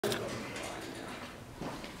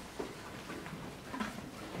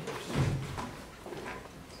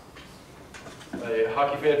a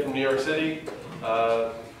hockey fan from New York City.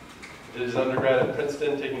 Did his undergrad at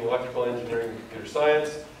Princeton, taking electrical engineering and computer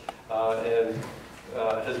science, and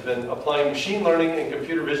has been applying machine learning and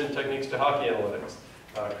computer vision techniques to hockey analytics.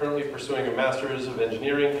 Currently pursuing a master's of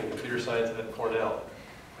engineering and computer science at Cornell.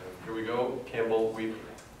 Here we go, Campbell Weaver.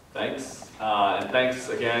 Thanks, and thanks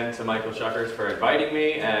again to Michael Shuckers for inviting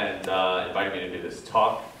me and inviting me to do this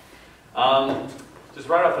talk. Just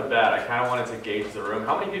right off the bat, I kind of wanted to gauge the room.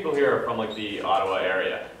 How many people here are from like the Ottawa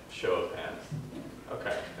area? Show of hands.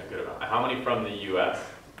 Okay, a good amount. How many from the US?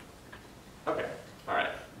 Okay, all right,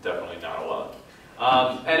 definitely not alone.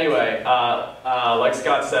 Anyway, like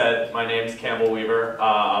Scott said, my name's Campbell Weaver.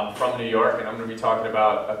 I'm from New York, and I'm going to be talking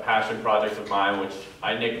about a passion project of mine, which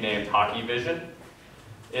I nicknamed Hockey Vision.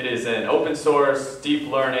 It is an open source, deep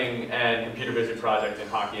learning, and computer vision project in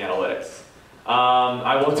hockey analytics.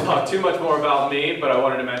 I won't talk too much more about me, but I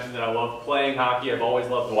wanted to mention that I love playing hockey. I've always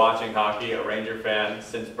loved watching hockey, a Ranger fan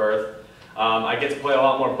since birth. I get to play a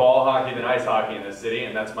lot more ball hockey than ice hockey in this city,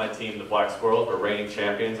 and that's my team, the Black Squirrels. We're reigning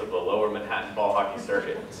champions of the lower Manhattan ball hockey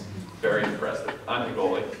circuit. It's very impressive. I'm the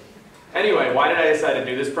goalie. Anyway, why did I decide to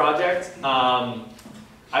do this project?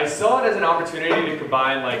 I saw it as an opportunity to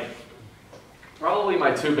combine like probably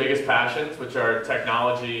my two biggest passions, which are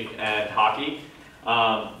technology and hockey,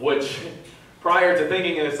 which prior to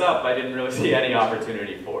thinking this up, I didn't really see any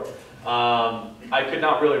opportunity for. I could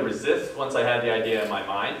not really resist once I had the idea in my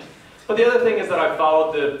mind. But the other thing is that I've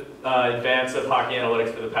followed the advance of hockey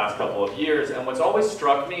analytics for the past couple of years, and what's always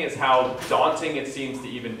struck me is how daunting it seems to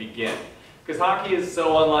even begin. Because hockey is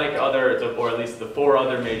so unlike other, or at least the 4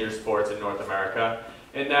 other major sports in North America,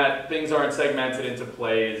 in that things aren't segmented into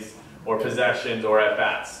plays, or possessions, or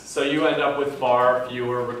at-bats. So you end up with far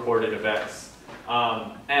fewer recorded events.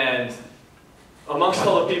 And amongst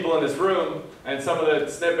all the people in this room, and some of the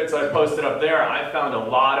snippets I've posted up there, I found a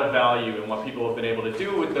lot of value in what people have been able to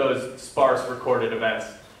do with those sparse recorded events.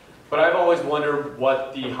 But I've always wondered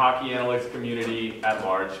what the hockey analytics community at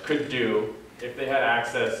large could do if they had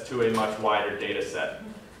access to a much wider data set.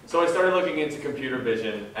 So I started looking into computer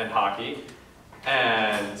vision and hockey,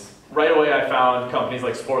 and right away I found companies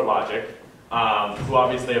like SportLogic, who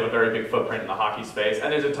obviously have a very big footprint in the hockey space,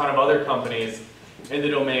 and there's a ton of other companies in the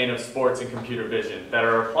domain of sports and computer vision that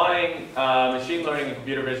are applying machine learning and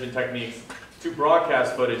computer vision techniques to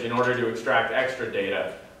broadcast footage in order to extract extra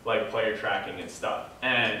data like player tracking and stuff.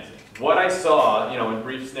 And what I saw, in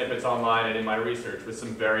brief snippets online and in my research was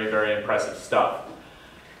some very, very impressive stuff.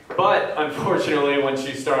 But unfortunately, once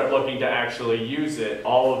you start looking to actually use it,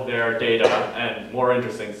 all of their data, and more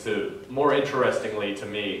interestingly to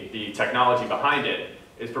me, the technology behind it,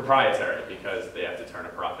 is proprietary because they have to turn a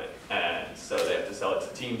profit, and so they have to sell it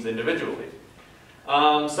to teams individually.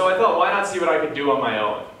 So I thought, why not see what I could do on my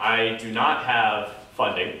own? I do not have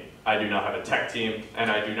funding, I do not have a tech team,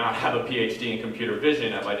 and I do not have a PhD in computer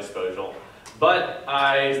vision at my disposal. But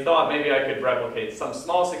I thought maybe I could replicate some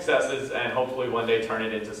small successes and hopefully one day turn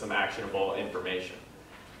it into some actionable information.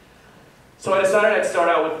 So I decided I'd start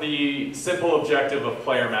out with the simple objective of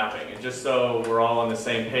player mapping. And just so we're all on the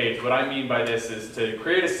same page, what I mean by this is to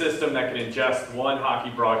create a system that can ingest one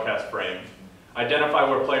hockey broadcast frame, identify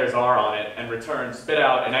where players are on it, and spit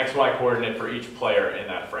out an XY coordinate for each player in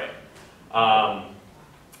that frame.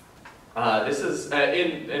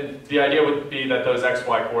 The idea would be that those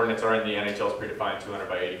XY coordinates are in the NHL's predefined 200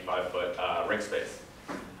 by 85 foot rink space.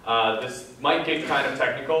 This might get kind of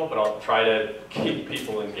technical, but I'll try to keep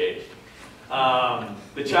people engaged.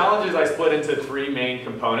 The challenges I split into 3 main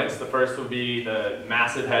components. The first would be the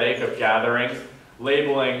massive headache of gathering,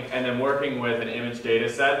 labeling, and then working with an image data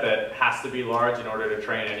set that has to be large in order to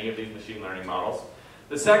train any of these machine learning models.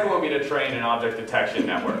 The second would be to train an object detection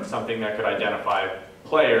network, something that could identify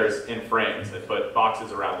players in frames and put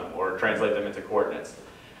boxes around them or translate them into coordinates.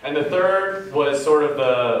 And the third was sort of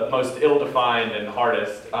the most ill-defined and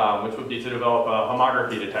hardest, which would be to develop a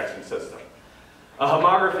homography detection system. A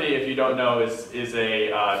homography, if you don't know, is a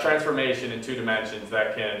transformation in 2 dimensions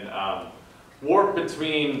that can warp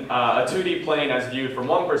between a 2D plane as viewed from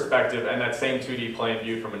one perspective and that same 2D plane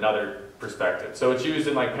viewed from another perspective. So it's used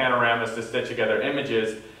in like panoramas to stitch together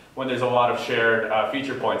images when there's a lot of shared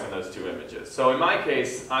feature points in those 2 images. So in my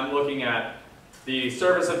case, I'm looking at the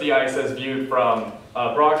surface of the ice as viewed from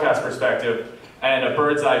a broadcast perspective and a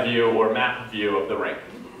bird's eye view or map view of the rink,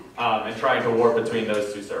 and trying to warp between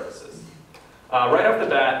those 2 surfaces. Right off the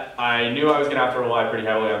bat, I knew I was going to have to rely pretty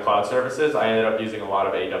heavily on cloud services. I ended up using a lot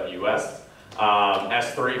of AWS,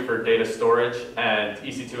 S3 for data storage, and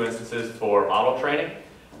EC2 instances for model training.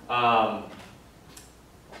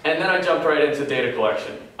 And then I jumped right into data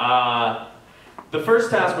collection. The first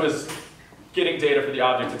task was getting data for the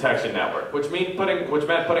object detection network, which meant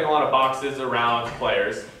putting a lot of boxes around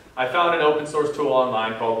players. I found an open source tool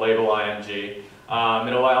online called Label IMG. It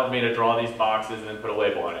allowed me to draw these boxes and then put a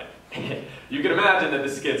label on it. You can imagine that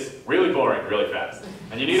this gets really boring really fast,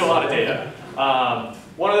 and you need a lot of data.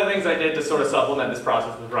 One of the things I did to sort of supplement this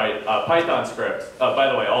process was write a Python script.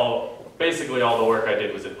 By the way, basically all the work I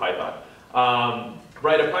did was in Python.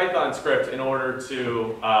 Write a Python script in order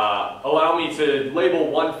to allow me to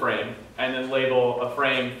label one frame and then label a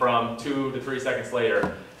frame from 2 to 3 seconds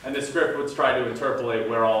later. And this script would try to interpolate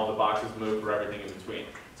where all the boxes move for everything in between.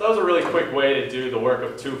 So that was a really quick way to do the work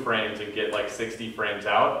of 2 frames and get like 60 frames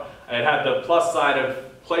out. It had the plus side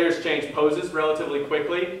of players change poses relatively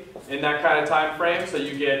quickly in that kind of time frame. So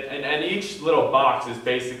you get, and each little box is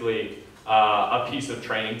basically a piece of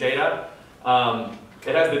training data.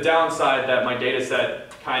 It has the downside that my data set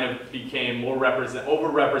kind of became more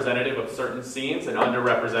over-representative of certain scenes and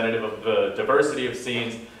under-representative of the diversity of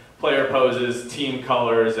scenes, player poses, team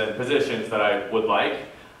colors, and positions that I would like.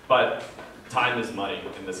 But time is money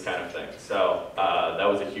in this kind of thing, so that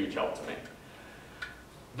was a huge help to me.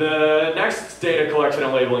 The next data collection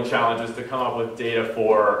and labeling challenge was to come up with data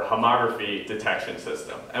for homography detection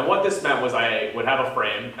system. And what this meant was I would have a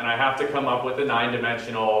frame, and I have to come up with a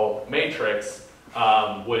 9-dimensional matrix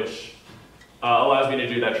which allows me to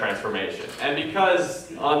do that transformation. And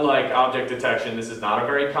because, unlike object detection, this is not a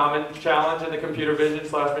very common challenge in the computer vision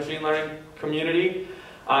 / machine learning community,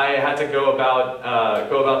 I had to go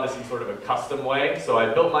about this in sort of a custom way. So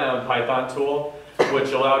I built my own Python tool,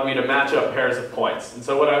 which allowed me to match up pairs of points. And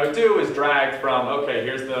so what I would do is drag from, okay,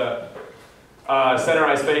 here's the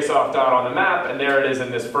centerized face-off dot on the map, and there it is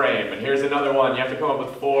in this frame. And here's another one. You have to come up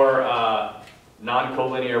with 4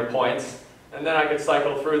 non-collinear points. And then I could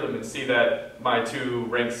cycle through them and see that my 2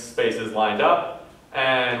 ring spaces lined up.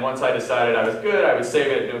 And once I decided I was good, I would save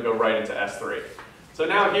it and it would go right into S3. So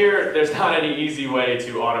now here, there's not any easy way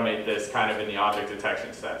to automate this kind of in the object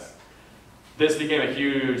detection sense. This became a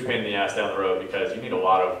huge pain in the ass down the road because you need a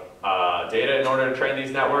lot of data in order to train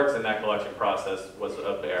these networks, and that collection process was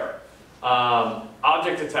a bear.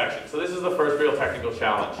 Object detection. So this is the first real technical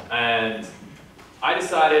challenge. And I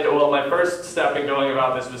decided, well, my first step in going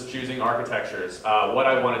about this was choosing architectures, what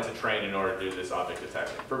I wanted to train in order to do this object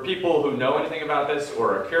detection. For people who know anything about this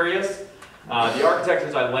or are curious, the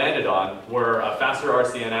architectures I landed on were faster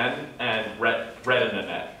RCNN and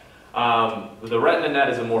RetinaNet. The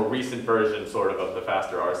RetinaNet is a more recent version, sort of the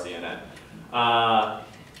faster RCNN.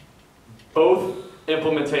 Both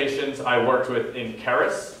implementations I worked with in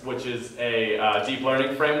Keras, which is a deep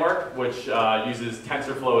learning framework, which uses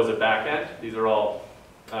TensorFlow as a backend. These are all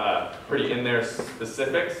pretty in their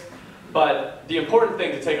specifics. But the important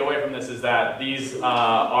thing to take away from this is that these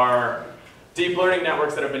are deep learning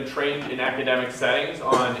networks that have been trained in academic settings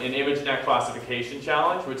on an ImageNet classification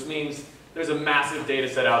challenge, which means there's a massive data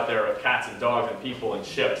set out there of cats and dogs and people and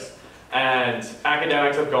ships. And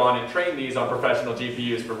academics have gone and trained these on professional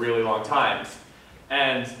GPUs for really long times.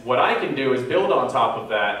 And what I can do is build on top of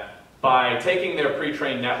that by taking their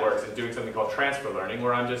pre-trained networks and doing something called transfer learning,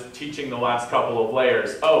 where I'm just teaching the last couple of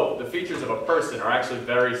layers. Oh, the features of a person are actually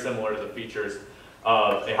very similar to the features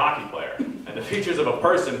of a hockey player. And the features of a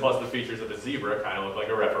person plus the features of a zebra kind of look like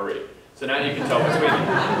a referee. So now you can tell between them.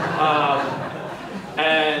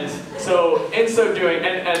 And so in so doing,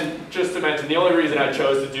 and just to mention, the only reason I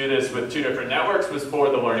chose to do this with 2 different networks was for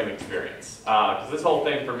the learning experience. Because this whole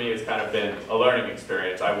thing for me has kind of been a learning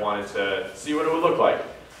experience. I wanted to see what it would look like.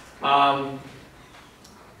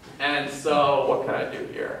 And so what can I do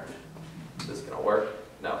here? Is this going to work?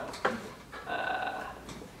 No.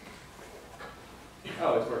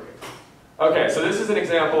 Oh, it's working. Okay, so this is an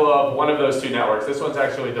example of one of those 2 networks. This one's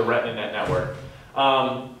actually the RetinaNet network.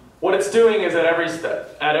 What it's doing is at every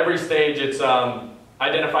stage, it's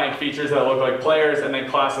identifying features that look like players and then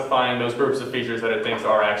classifying those groups of features that it thinks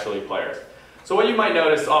are actually players. So what you might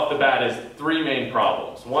notice off the bat is 3 main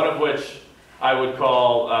problems, one of which I would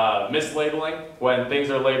call mislabeling, when things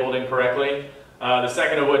are labeled incorrectly. The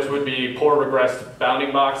second of which would be poor regressed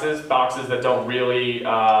bounding boxes, boxes that don't really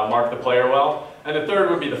mark the player well. And the third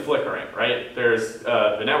would be the flickering, right? There's,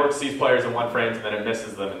 the network sees players in one frame and then it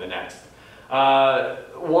misses them in the next.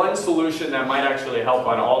 One solution that might actually help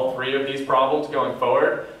on all 3 of these problems going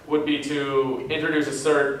forward would be to introduce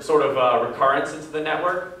a sort of recurrence into the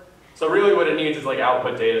network. So really what it needs is like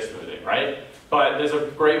output data smoothing, right? But there's a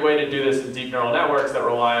great way to do this in deep neural networks that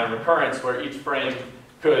rely on recurrence, where each frame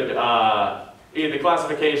could, the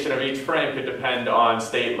classification of each frame could depend on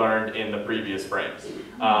state learned in the previous frames.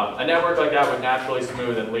 A network like that would naturally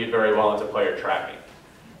smooth and lead very well into player tracking.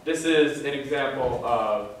 This is an example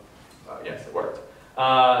of, yes, it worked.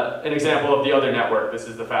 an example of the other network. This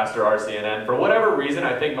is the faster RCNN. For whatever reason,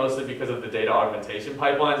 I think mostly because of the data augmentation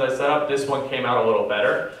pipelines I set up, this one came out a little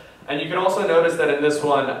better. And you can also notice that in this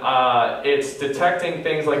one, it's detecting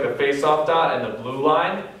things like the face-off dot and the blue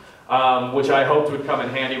line, which I hoped would come in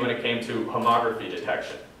handy when it came to homography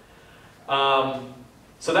detection.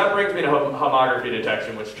 So that brings me to homography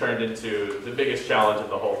detection, which turned into the biggest challenge of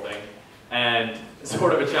the whole thing. And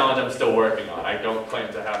sort of a challenge I'm still working on. I don't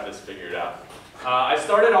claim to have this figured out. I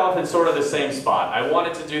started off in sort of the same spot. I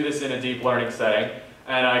wanted to do this in a deep learning setting,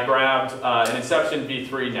 and I grabbed an Inception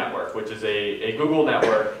v3 network, which is a Google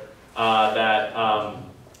network that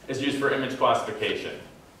is used for image classification.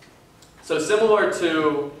 So similar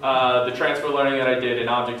to the transfer learning that I did in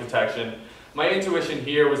object detection, my intuition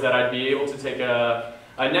here was that I'd be able to take a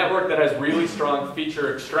network that has really strong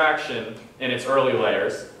feature extraction in its early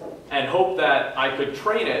layers and hope that I could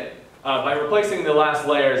train it by replacing the last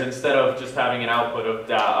layers instead of just having an output of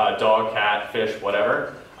dog, cat, fish,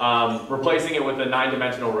 whatever. Replacing it with a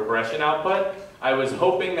 9-dimensional regression output, I was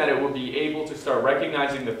hoping that it would be able to start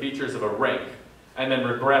recognizing the features of a rink and then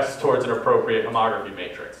regress towards an appropriate homography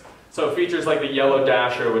matrix. So features like the yellow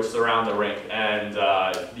dasher which surround the rink and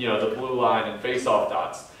the blue line and face-off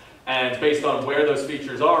dots. And based on where those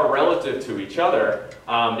features are relative to each other,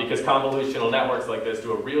 because convolutional networks like this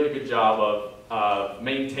do a really good job of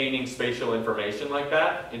maintaining spatial information like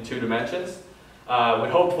that in 2 dimensions, would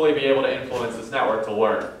hopefully be able to influence this network to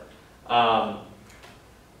learn.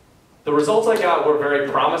 The results I got were very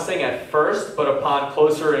promising at first, but upon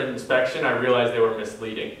closer inspection, I realized they were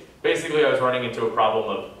misleading. Basically, I was running into a problem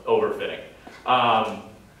of overfitting.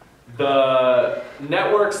 The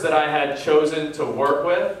networks that I had chosen to work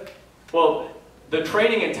with, well, the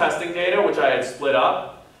training and testing data, which I had split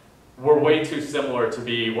up, were way too similar to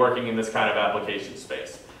be working in this kind of application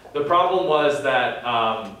space. The problem was that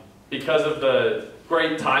because of the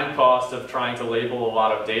great time cost of trying to label a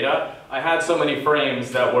lot of data, I had so many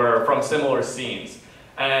frames that were from similar scenes.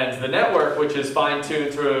 And the network, which is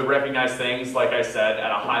fine-tuned to recognize things, like I said,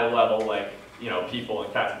 at a high level, like people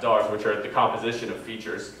and cats and dogs, which are the composition of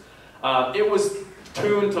features, it was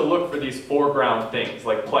tuned to look for these foreground things,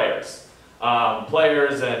 like players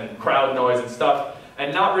and crowd noise and stuff,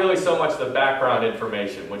 and not really so much the background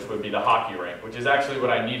information, which would be the hockey rink, which is actually what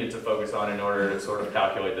I needed to focus on in order to sort of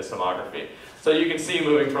calculate this homography. So you can see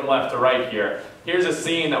moving from left to right here, here's a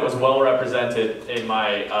scene that was well represented in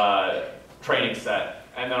my training set.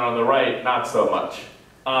 And then on the right, not so much.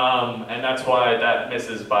 And that's why that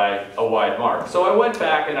misses by a wide mark. So I went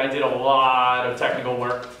back and I did a lot of technical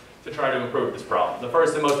work to try to improve this problem. The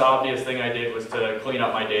first and most obvious thing I did was to clean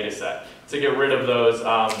up my data set, to get rid of those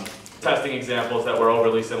testing examples that were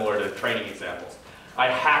overly similar to training examples. I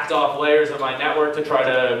hacked off layers of my network to try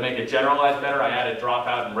to make it generalize better. I added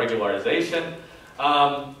dropout and regularization.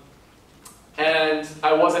 And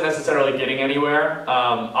I wasn't necessarily getting anywhere.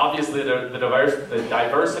 Obviously, the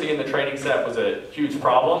diversity in the training set was a huge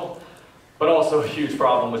problem, but also a huge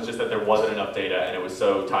problem was just that there wasn't enough data and it was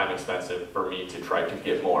so time expensive for me to try to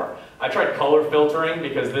get more. I tried color filtering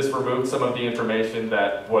because this removed some of the information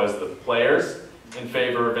that was the players in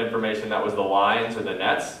favor of information that was the lines or the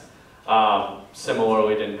nets.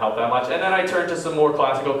 Similarly, didn't help that much. And then I turned to some more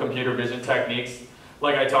classical computer vision techniques.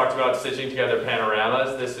 Like I talked about stitching together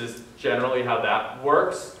panoramas. This is generally how that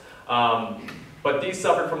works. But these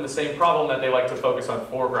suffered from the same problem that they like to focus on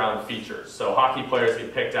foreground features. So hockey players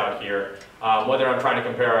get picked out here. Whether I'm trying to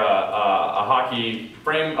compare a hockey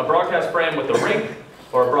frame, a broadcast frame with a rink,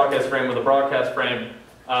 or a broadcast frame with a broadcast frame,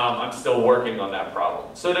 I'm still working on that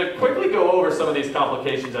problem. So to quickly go over some of these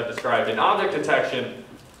complications I've described, in object detection,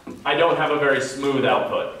 I don't have a very smooth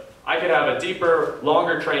output. I could have a deeper,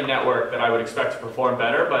 longer trained network that I would expect to perform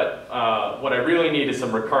better, but what I really need is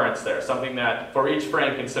some recurrence there, something that for each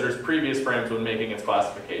frame considers previous frames when making its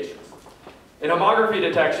classifications. In homography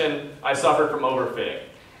detection, I suffered from overfitting.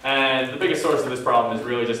 And the biggest source of this problem is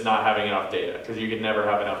really just not having enough data, because you can never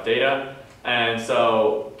have enough data. And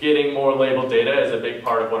so getting more labeled data is a big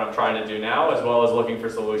part of what I'm trying to do now, as well as looking for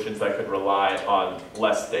solutions that could rely on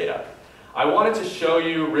less data. I wanted to show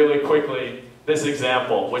you really quickly this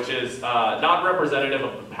example, which is not representative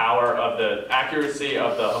of the power of the accuracy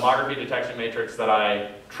of the homography detection matrix that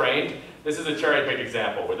I trained. This is a cherry-pick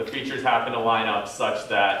example where the features happen to line up such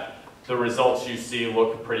that the results you see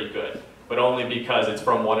look pretty good, but only because it's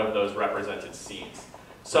from one of those represented scenes.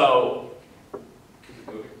 So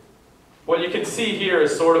what you can see here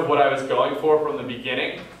is sort of what I was going for from the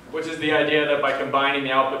beginning, which is the idea that by combining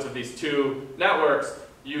the outputs of these two networks,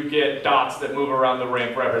 you get dots that move around the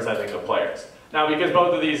rink representing the players. Now, because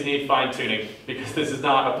both of these need fine-tuning, because this is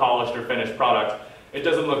not a polished or finished product, it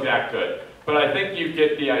doesn't look that good. But but I think you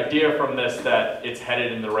get the idea from this that it's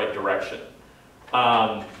headed in the right direction.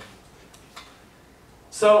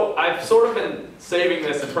 So I've sort of been saving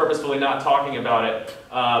this and purposefully not talking about it,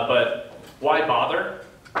 but why bother?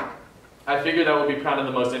 I figured that would be kind of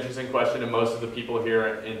the most interesting question to most of the people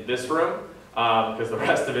here in this room, because the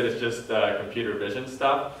rest of it is just computer vision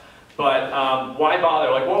stuff. But why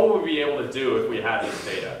bother? Like, what would we be able to do if we had this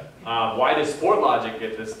data? Why does SportLogic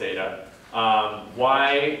get this data? What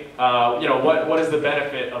is the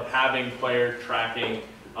benefit of having player tracking?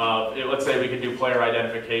 Let's say we could do player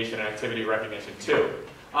identification and activity recognition too.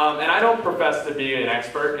 And I don't profess to be an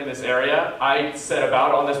expert in this area. I set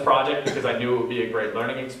about on this project because I knew it would be a great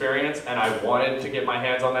learning experience, and I wanted to get my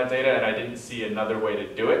hands on that data, and I didn't see another way to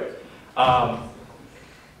do it.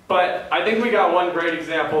 But I think we got one great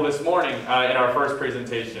example this morning in our first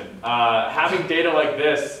presentation. Having data like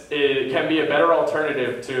this can be a better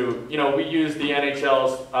alternative to, we use the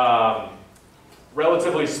NHL's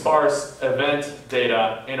relatively sparse event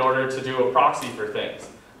data in order to do a proxy for things,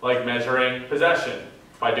 like measuring possession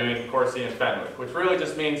by doing Corsi and Fenwick, which really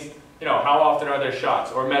just means, how often are there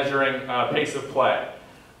shots, or measuring pace of play.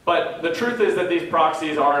 But the truth is that these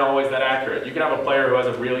proxies aren't always that accurate. You can have a player who has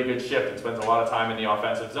a really good shift and spends a lot of time in the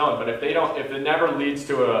offensive zone, but if it never leads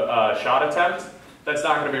to a shot attempt, that's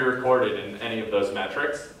not going to be recorded in any of those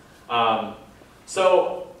metrics.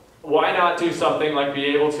 So why not do something like be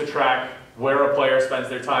able to track where a player spends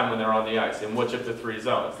their time when they're on the ice, in which of the 3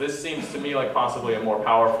 zones? This seems to me like possibly a more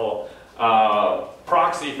powerful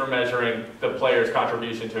proxy for measuring the player's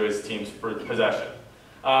contribution to his team's possession.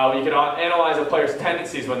 You can analyze a player's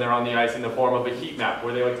tendencies when they're on the ice in the form of a heat map,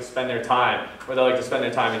 where they like to spend their time, where they like to spend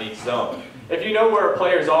their time in each zone. If you know where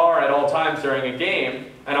players are at all times during a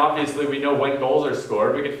game, and obviously we know when goals are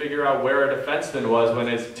scored, we can figure out where a defenseman was when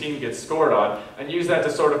his team gets scored on, and use that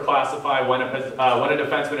to sort of classify when a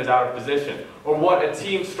defenseman is out of position, or what a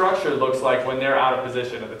team structure looks like when they're out of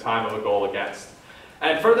position at the time of a goal against.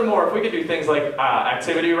 And furthermore, if we could do things like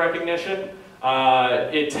activity recognition,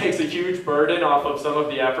 it takes a huge burden off of some of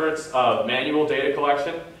the efforts of manual data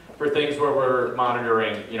collection for things where we're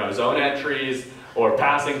monitoring, zone entries or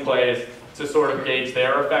passing plays to sort of gauge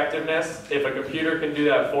their effectiveness. If a computer can do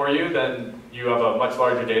that for you, then you have a much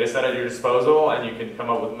larger data set at your disposal, and you can come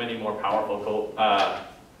up with many more powerful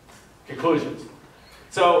conclusions.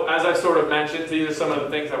 So, as I've sort of mentioned, these are some of the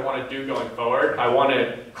things I want to do going forward. I want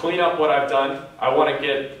to clean up what I've done. I want to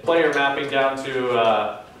get player mapping down to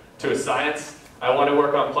a science. I want to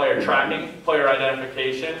work on player tracking, player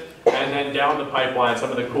identification, and then down the pipeline,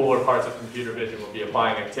 some of the cooler parts of computer vision will be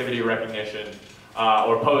applying activity recognition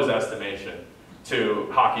or pose estimation to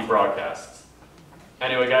hockey broadcasts.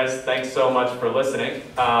 Anyway, guys, thanks so much for listening.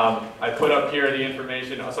 I put up here the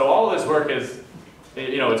information. So all of this work is,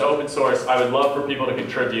 it's open source. I would love for people to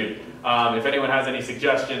contribute. If anyone has any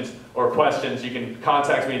suggestions or questions, you can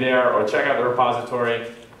contact me there or check out the repository,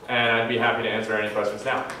 and I'd be happy to answer any questions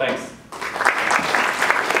now. Thanks.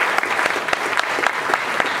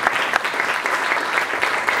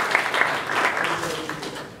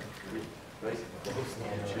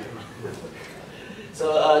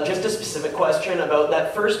 So just a specific question about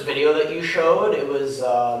that first video that you showed. It was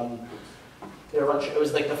it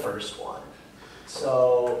was like the first one.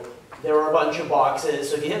 So there were a bunch of boxes.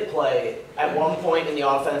 So if you hit play, at one point in the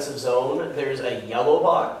offensive zone, there's a yellow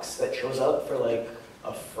box that shows up for like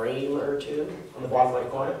a frame or two on the bottom right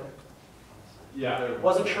corner. Yeah.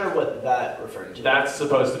 Wasn't sure what that referred to. That's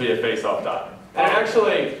supposed to be a face-off dot. And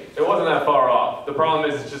actually, it wasn't that far off. The problem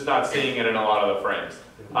is it's just not seeing it in a lot of the frames.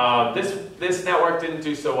 This network didn't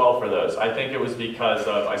do so well for those. I think it was because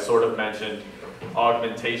of, I sort of mentioned,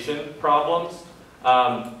 augmentation problems.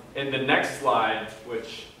 In the next slide,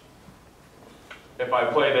 which, if I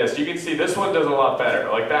play this, you can see this one does a lot better.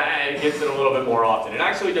 Like that, it gets it a little bit more often. It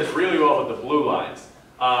actually does really well with the blue lines.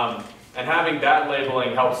 And having that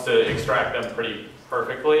labeling helps to extract them pretty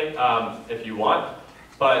perfectly if you want.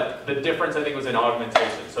 But the difference, I think, was in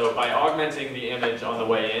augmentation. So by augmenting the image on the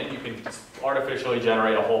way in, you can artificially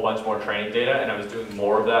generate a whole bunch more training data, and I was doing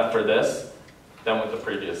more of that for this than with the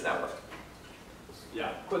previous network.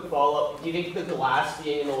 Yeah. Quick follow-up. Do you think the glass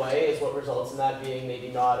being in the way is what results in that being maybe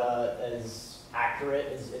not as accurate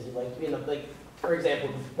as you'd like to be? Like, for example,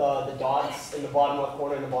 the dots in the bottom left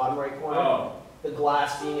corner and the bottom right corner. Oh. The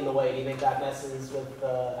glass being in the way, do you think that messes with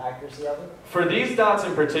the accuracy of it? For these dots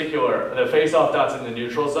in particular, the face-off dots in the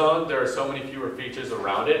neutral zone, there are so many fewer features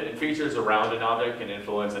around it, and features around an object can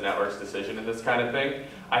influence a network's decision in this kind of thing.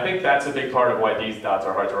 I think that's a big part of why these dots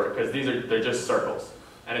are hard to work, because they're just circles,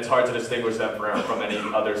 and it's hard to distinguish them from any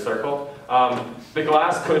other circle. The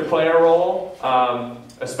glass could play a role.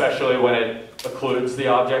 especially when it occludes the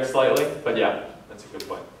object slightly. But yeah, that's a good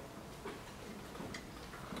point.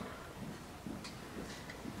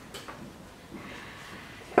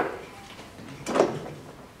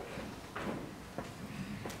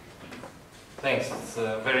 Thanks, it's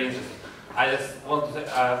very interesting. I just want to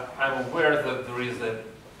say, I'm aware that there is a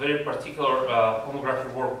very particular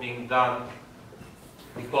homography work being done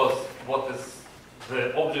because what is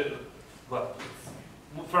the object, well,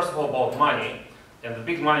 it's first of all about money, and the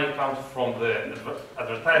big money comes from the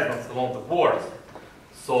advertisements along the boards.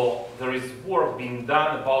 So there is work being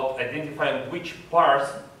done about identifying which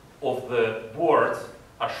parts of the boards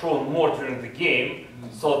are shown more during the game,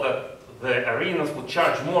 so that the arenas will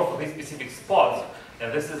charge more for these specific spots,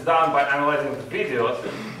 and this is done by analyzing the videos,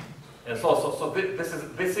 and so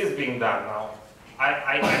this is being done now.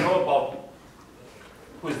 I know about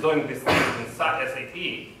who is doing this in SAP,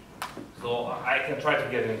 so I can try to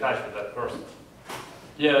get in touch with that person.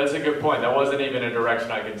 Yeah, that's a good point. That wasn't even a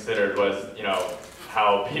direction I considered. Was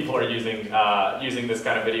how people are using using this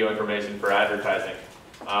kind of video information for advertising.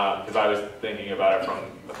 Because I was thinking about it from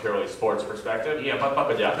a purely sports perspective. Yeah,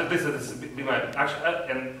 but yeah, this is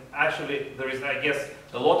actually there is, I guess,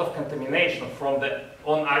 a lot of contamination from the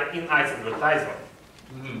in-ice advertisement.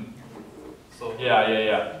 Mm-hmm. So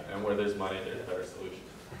yeah. And where there's money, there's a better solution.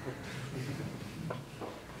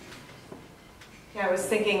 Yeah, I was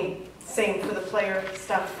thinking same for the player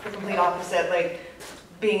stuff, the complete opposite, like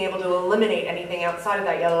being able to eliminate anything outside of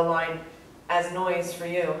that yellow line as noise for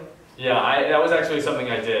you. Yeah, that was actually something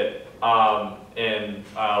I did in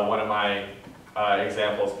one of my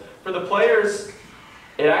examples. For the players,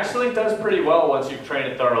 it actually does pretty well once you've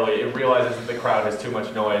trained it thoroughly. It realizes that the crowd has too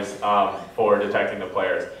much noise for detecting the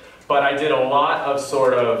players. But I did a lot of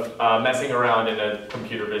sort of messing around in a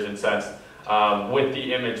computer vision sense with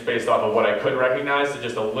the image based off of what I could recognize to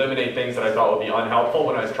just eliminate things that I thought would be unhelpful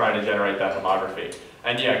when I was trying to generate that homography.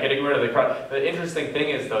 And yeah, getting rid of the crowd. The interesting thing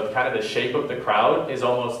is, though, kind of the shape of the crowd is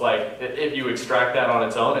almost like, if you extract that on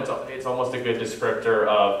its own, it's almost a good descriptor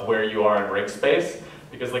of where you are in rink space.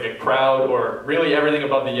 Because like a crowd, or really everything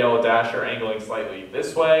above the yellow dash or angling slightly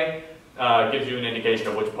this way, gives you an indication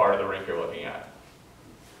of which part of the rink you're looking at.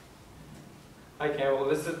 Hi Campbell,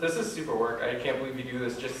 this is super work. I can't believe you do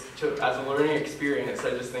this as a learning experience. I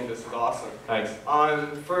just think this is awesome. Thanks.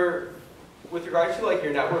 With regards to like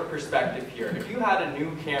your network perspective here, if you had a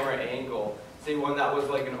new camera angle, say one that was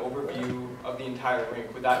like an overview of the entire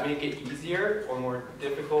rink, would that make it easier or more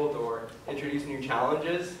difficult or introduce new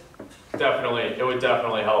challenges? Definitely, it would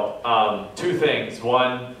definitely help. Two things.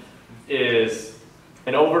 One is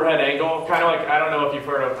an overhead angle, kind of like, I don't know if you've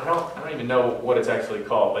heard of, I don't even know what it's actually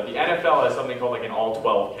called, but the NFL has something called like an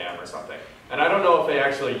all-12 cam or something. And I don't know if they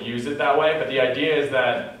actually use it that way, but the idea is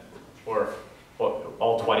that, or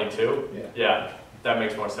all 22? Yeah, that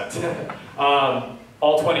makes more sense.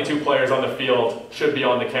 All 22 players on the field should be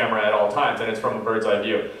on the camera at all times, and it's from a bird's eye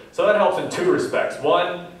view. So that helps in two respects.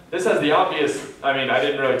 One, this has the obvious, I mean, I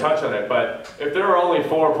didn't really touch on it, but if there are only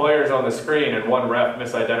 4 players on the screen and one ref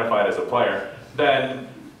misidentified as a player, then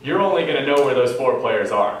you're only going to know where those 4 players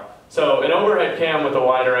are. So an overhead cam with a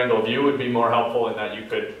wider angle view would be more helpful in that you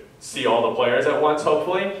could see all the players at once,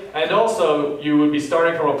 hopefully. And also, you would be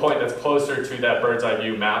starting from a point that's closer to that bird's eye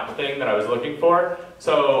view map thing that I was looking for.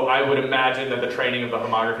 So I would imagine that the training of the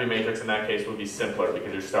homography matrix in that case would be simpler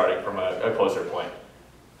because you're starting from a closer point.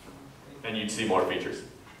 And you'd see more features.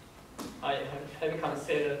 I have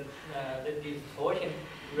considered the distortion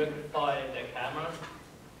rectify the camera.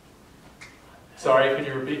 Sorry, could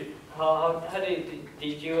you repeat? How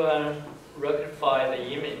did you rectify the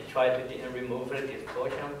image, try to remove the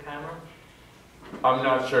distortion of the camera? I'm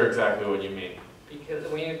not sure exactly what you mean. Because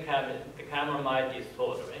when you the camera might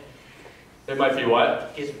distort, right? It might be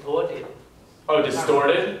what? Distorted. Oh,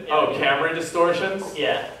 distorted? Yeah. Oh, camera distortions?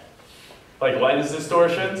 Yeah. Like lens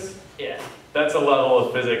distortions? Yeah. That's a level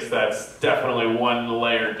of physics that's definitely one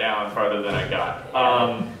layer down farther than I got.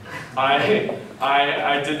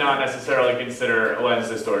 I did not necessarily consider lens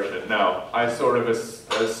distortion. No, I sort of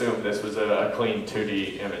assumed this was a clean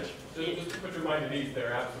 2D image. Just to put your mind at ease,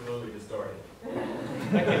 they're absolutely distorted.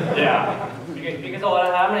 Yeah. Because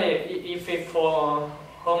what happens if it for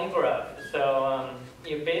home graph, so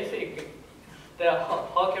you basically the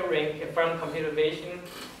hockey rink from computer vision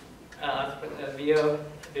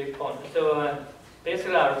viewpoint. So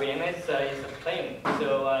basically, our arena is a plane.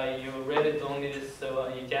 So you really don't need this. So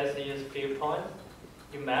you just use viewpoint.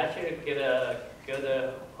 You match it, get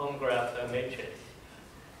a home graph matrix.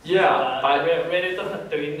 Yeah, I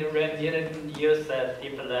really didn't use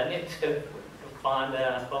deep learning to find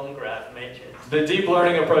a home graph matrix. The deep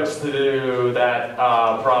learning approach to that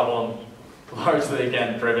problem largely,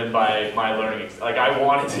 again, driven by my learning. Like, I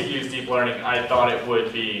wanted to use deep learning. I thought it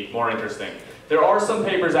would be more interesting. There are some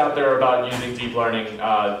papers out there about using deep learning,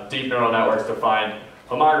 deep neural networks to find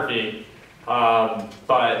homography,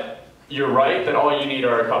 but you're right that all you need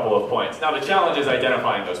are a couple of points. Now, the challenge is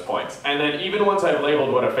identifying those points. And then even once I've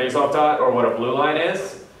labeled what a face-off dot or what a blue line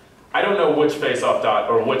is, I don't know which face-off dot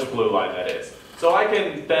or which blue line that is. So I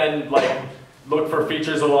can then look for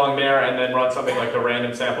features along there and then run something like the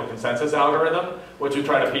random sample consensus algorithm, which would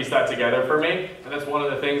try to piece that together for me. And that's one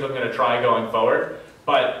of the things I'm going to try going forward.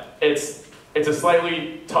 But it's a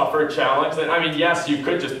slightly tougher challenge than, I mean, yes, you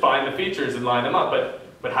could just find the features and line them up,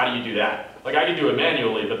 but how do you do that? Like, I could do it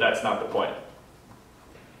manually, but that's not the point.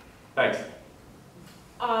 Thanks.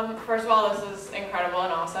 First of all, this is incredible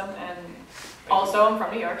and awesome, and also I'm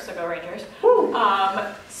from New York, so go Rangers.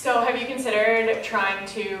 So have you considered trying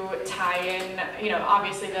to tie in, you know,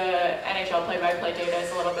 obviously the NHL play-by-play data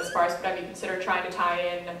is a little bit sparse, but have you considered trying to tie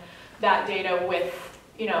in that data with,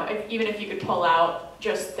 you know, even if you could pull out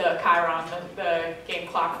just the Chiron, the game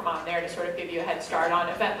clock from on there to sort of give you a head start on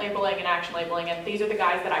event labeling and action labeling, and these are the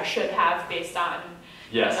guys that I should have based on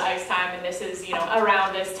you know, the ice time, and this is, you know,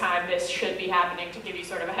 around this time this should be happening, to give you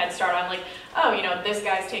sort of a head start on, like, oh, you know, this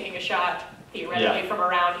guy's taking a shot theoretically from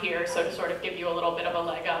around here, so to sort of give you a little bit of a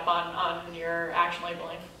leg up on your action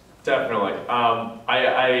labeling. Definitely.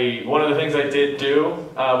 One of the things I did do,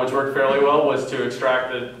 which worked fairly well, was to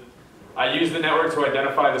extract I used the network to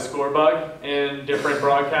identify the score bug in different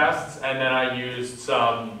broadcasts, and then I used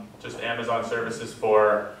some just Amazon services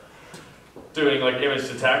for doing like image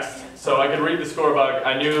to text. So I could read the score bug.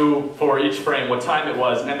 I knew for each frame what time it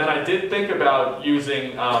was, and then I did think about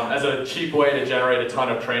using as a cheap way to generate a ton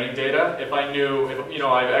of training data. If I knew, you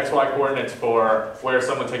know, I have XY coordinates for where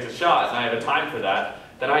someone takes a shot, and I have a time for that,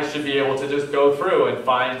 then I should be able to just go through and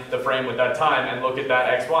find the frame with that time and look at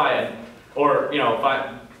that XY, or you know,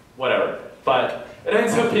 find whatever. But it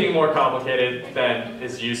ends up being more complicated than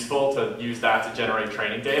is useful to use that to generate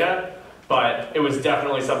training data. But it was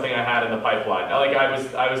definitely something I had in the pipeline. Like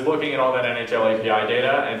I was looking at all that NHL API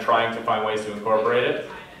data and trying to find ways to incorporate it.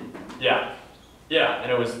 Yeah,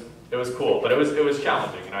 and it was cool, but it was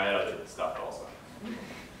challenging, and I had other stuff also.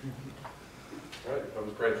 All right, that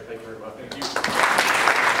was great. Thank you very much. Thank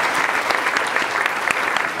you.